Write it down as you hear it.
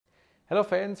Hello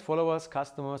fans, followers,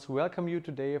 customers, welcome you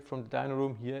today from the dyno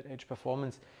room here at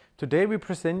HPerformance. Today we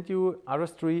present you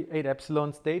RS3 8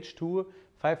 Epsilon Stage 2,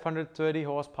 530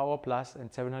 horsepower plus and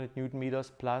 700 Newton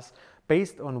meters plus,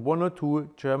 based on 102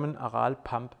 German Aral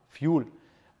pump fuel.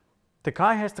 The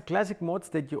car has the classic mods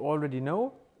that you already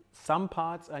know. Some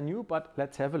parts are new, but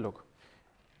let's have a look.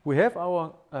 We have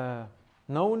our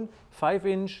known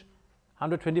 5-inch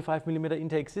 125mm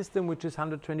intake system, which is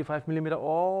 125mm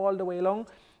all the way along,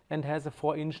 and has a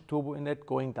 4-inch turbo inlet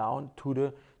going down to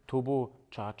the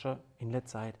turbocharger inlet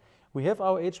side. We have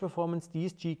our HPerformance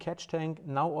DSG catch tank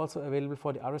now also available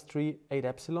for the RS3 8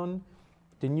 Epsilon.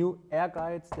 The new air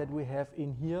guides that we have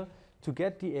in here to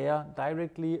get the air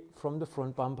directly from the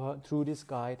front bumper through this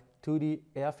guide to the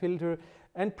air filter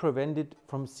and prevent it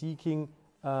from seeking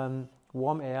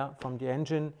warm air from the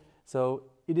engine. So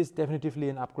it is definitively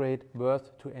an upgrade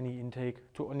worth to any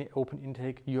intake, to any open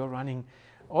intake you are running.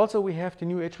 Also, we have the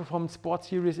new HPerformance Sport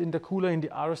Series intercooler in the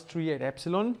RS3 8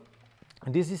 Epsilon.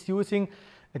 And this is using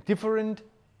a different,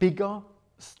 bigger,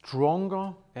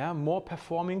 stronger, more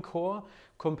performing core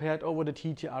compared over the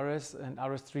TTRS and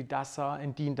RS3 DASA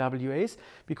and DNWAs,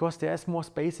 because there's more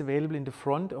space available in the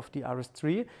front of the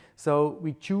RS3. So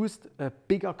we choose a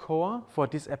bigger core for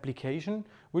this application,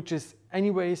 which is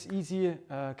anyways easy,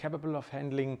 capable of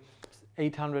handling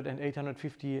 800 and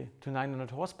 850 to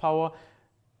 900 horsepower.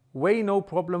 Way no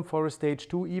problem for a stage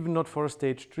 2, even not for a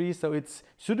stage 3, so it's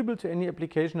suitable to any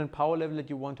application and power level that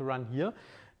you want to run here.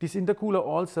 This intercooler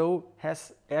also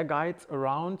has air guides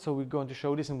around, so we're going to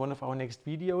show this in one of our next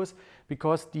videos,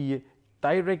 because the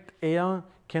direct air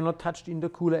cannot touch the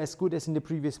intercooler as good as in the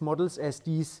previous models, as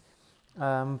these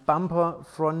bumper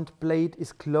front plate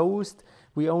is closed.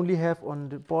 We only have on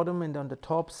the bottom and on the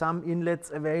top some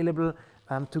inlets available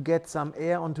to get some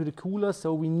air onto the cooler,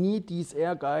 so we need these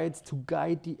air guides to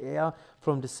guide the air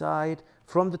from the side,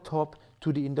 from the top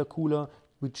to the intercooler,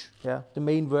 which the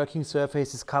main working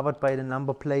surface is covered by the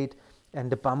number plate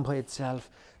and the bumper itself.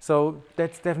 So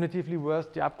that's definitely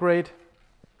worth the upgrade.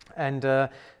 And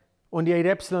on the 8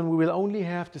 Epsilon we will only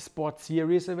have the Sport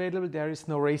Series available. There is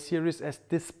no Race Series, as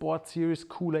this Sport Series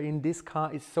cooler in this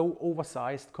car is so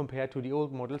oversized compared to the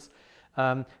old models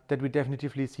that we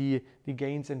definitely see the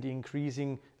gains and the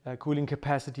increasing cooling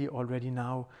capacity already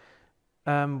now.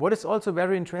 What is also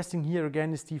very interesting here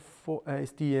again is the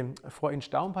 4-inch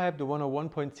downpipe, the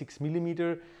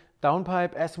 101.6mm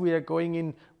downpipe, as we are going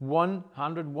in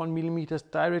 101mm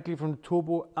directly from the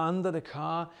turbo under the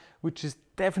car, which is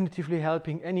definitely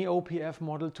helping any OPF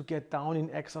model to get down in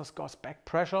exhaust gas back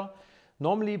pressure.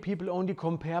 Normally people only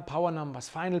compare power numbers,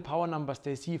 final power numbers.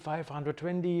 They see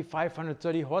 520,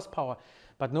 530 horsepower,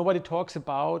 but nobody talks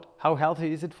about how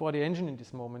healthy is it for the engine in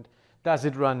this moment. Does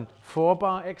it run 4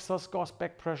 bar exhaust gas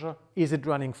back pressure? Is it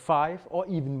running 5 or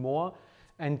even more?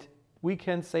 And we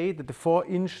can say that the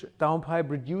 4-inch downpipe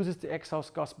reduces the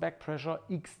exhaust gas back pressure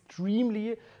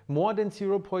extremely, more than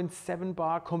 0.7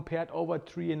 bar compared over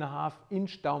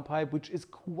 3.5-inch downpipe, which is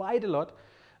quite a lot.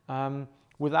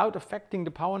 Without affecting the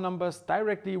power numbers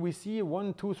directly, we see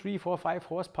 1, 2, 3, 4, 5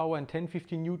 horsepower and 10,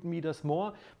 15 Newton meters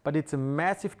more, but it's a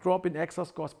massive drop in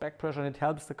exhaust gas back pressure, and it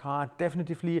helps the car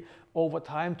definitely over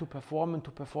time to perform and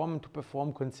to perform and to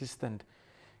perform consistent.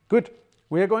 Good.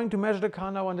 We are going to measure the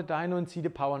car now on the dyno and see the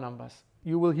power numbers.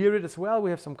 You will hear it as well. We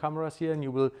have some cameras here and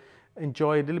you will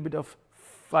enjoy a little bit of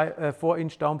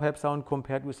 4-inch downpipe sound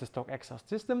compared with the stock exhaust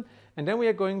system. And then we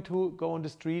are going to go on the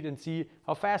street and see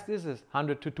how fast is this,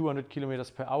 100 to 200 kilometers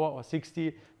per hour or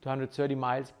 60 to 130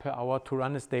 miles per hour to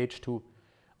run a stage 2.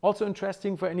 Also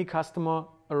interesting for any customer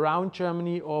around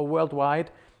Germany or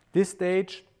worldwide, this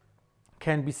stage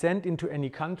can be sent into any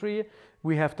country.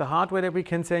 We have the hardware that we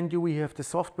can send you. We have the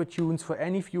software tunes for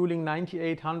any fueling,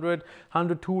 98, 100,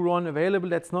 102 RON available.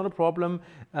 That's not a problem.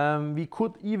 We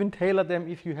could even tailor them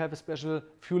if you have a special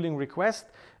fueling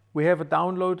request. We have a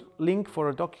download link for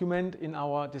a document in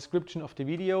our description of the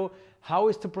video. How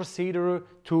is the procedure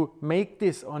to make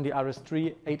this on the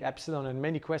RS3 8 Epsilon? And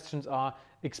many questions are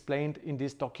explained in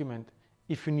this document.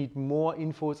 If you need more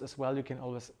infos as well, you can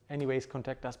always anyways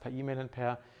contact us per email and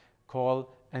per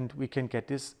call, and we can get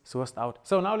this sourced out.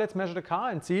 So now let's measure the car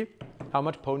and see how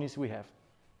much ponies we have.